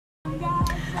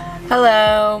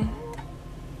Hello.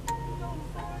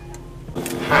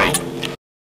 Hi.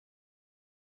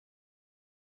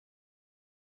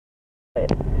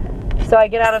 So I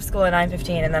get out of school at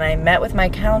 9:15 and then I met with my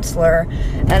counselor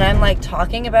and I'm like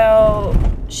talking about,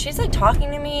 she's like talking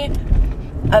to me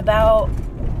about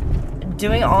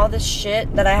doing all this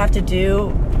shit that I have to do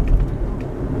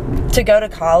to go to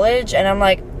college, and I'm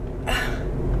like,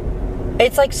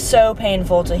 it's like so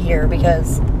painful to hear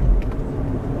because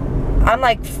I'm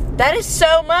like, that is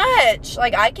so much.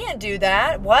 Like, I can't do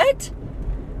that. What?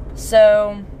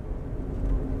 So,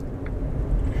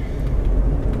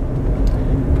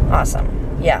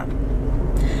 awesome. Yeah.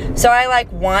 So I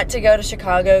like want to go to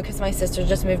Chicago because my sister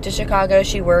just moved to Chicago.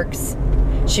 She works.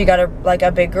 She got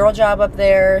a big girl job up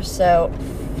there. So,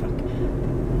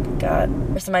 fuck.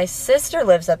 God. So my sister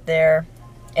lives up there,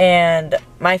 and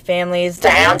my family's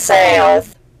down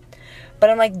south. But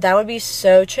I'm like, that would be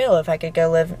so chill if I could go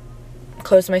live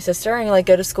close to my sister and like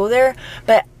go to school there.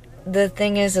 But the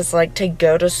thing is like to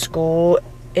go to school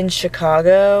in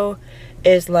Chicago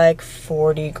is like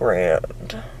 40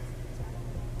 grand.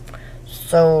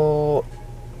 So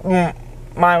my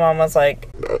mom was like,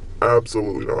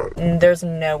 absolutely not. There's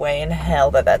no way in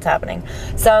hell that that's happening.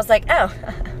 So I was like, oh,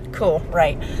 cool,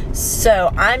 right.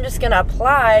 So I'm just gonna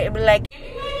apply and be like,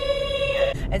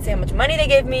 and see how much money they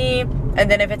give me, and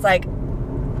then if it's like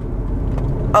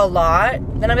a lot,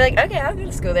 then I'll be like, okay, I'll go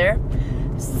to school there.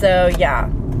 So yeah,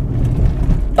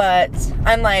 but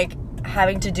I'm like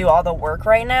having to do all the work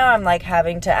right now. I'm like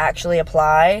having to actually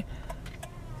apply,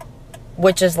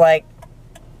 which is like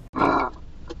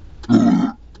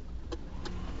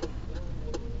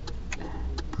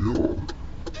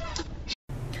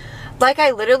like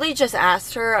I literally just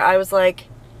asked her, I was like,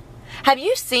 have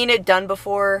you seen it done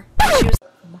before? She was,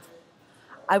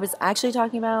 I was actually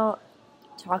talking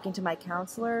to my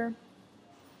counselor,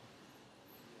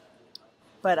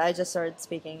 but I just started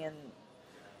speaking and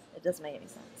it doesn't make any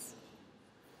sense.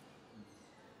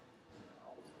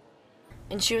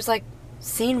 And she was like,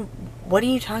 "Seen? What are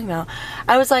you talking about?"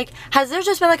 I was like, has there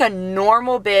just been like a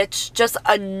normal bitch, just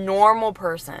a normal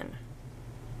person?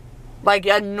 Like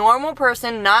a normal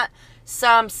person, not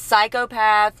some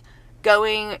psychopath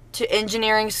going to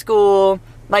engineering school,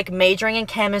 like majoring in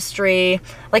chemistry.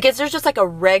 Like, is there just like a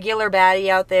regular baddie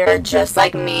out there just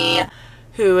like me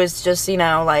who is just, you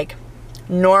know, like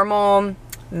normal,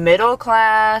 middle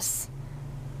class,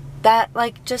 that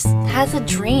like just has a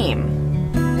dream,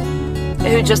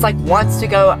 who just like wants to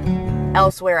go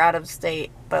elsewhere out of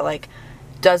state but like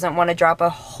doesn't want to drop a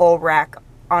whole rack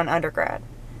on undergrad?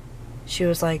 She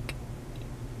was like,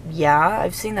 yeah,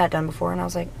 I've seen that done before. And I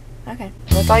was like, okay,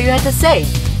 that's all you had to say.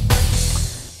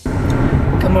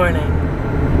 Good morning.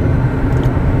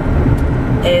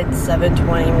 It's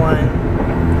 7:21.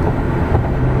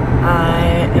 I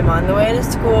am on the way to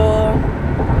school.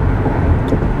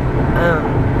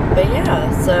 But yeah,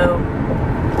 so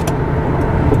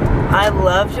I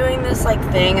love doing this like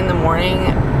thing in the morning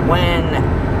when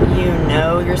you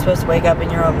know you're supposed to wake up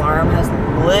and your alarm has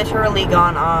literally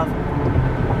gone off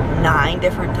 9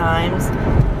 different times,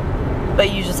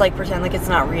 but you just like pretend like it's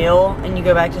not real and you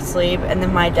go back to sleep, and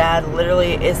then my dad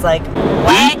literally is like,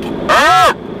 wake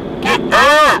up, get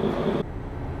up,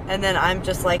 and then I'm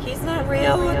just like, he's not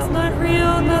real, it's not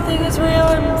real, nothing is real,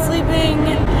 I'm sleeping.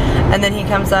 And then he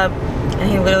comes up and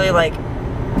he literally like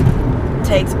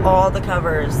takes all the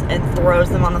covers and throws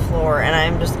them on the floor, and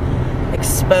I'm just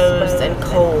exposed and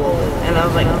cold, and I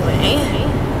was like, okay,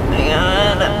 oh my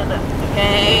god,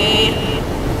 okay.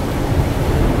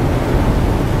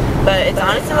 But it's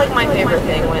honestly like my favorite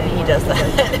thing when he does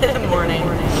that in the morning.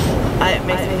 It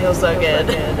makes me feel so good.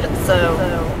 So,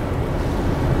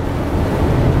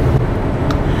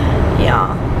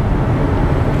 yeah.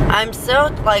 I'm still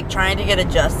like trying to get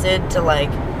adjusted to like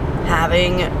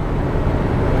having a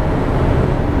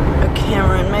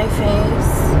camera in my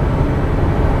face.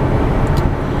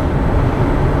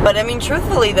 But I mean,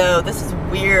 truthfully though, this is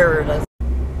weird.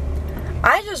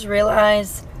 I just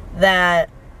realized that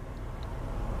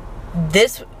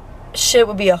this shit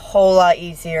would be a whole lot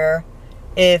easier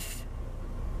if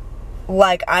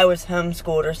like I was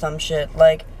homeschooled or some shit,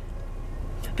 like,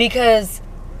 because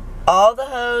all the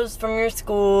hoes from your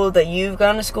school that you've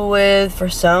gone to school with for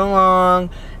so long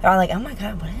are like, oh my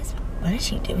god, what is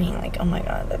she doing? Like, oh my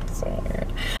god, that's so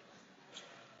weird.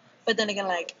 But then again,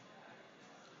 like,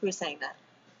 who's saying that?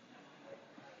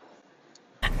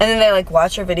 And then they like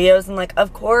watch your videos and like,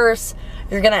 of course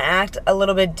you're gonna act a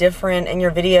little bit different in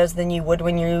your videos than you would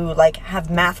when you like have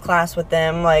math class with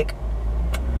them. Like,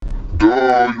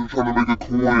 duh, you're trying to make a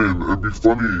coin and be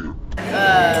funny.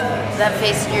 that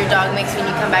face your dog makes when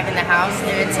you come back in the house,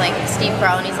 and it's like Steve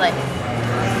Carell, and he's like,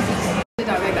 the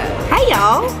dog like that. Hey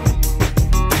y'all.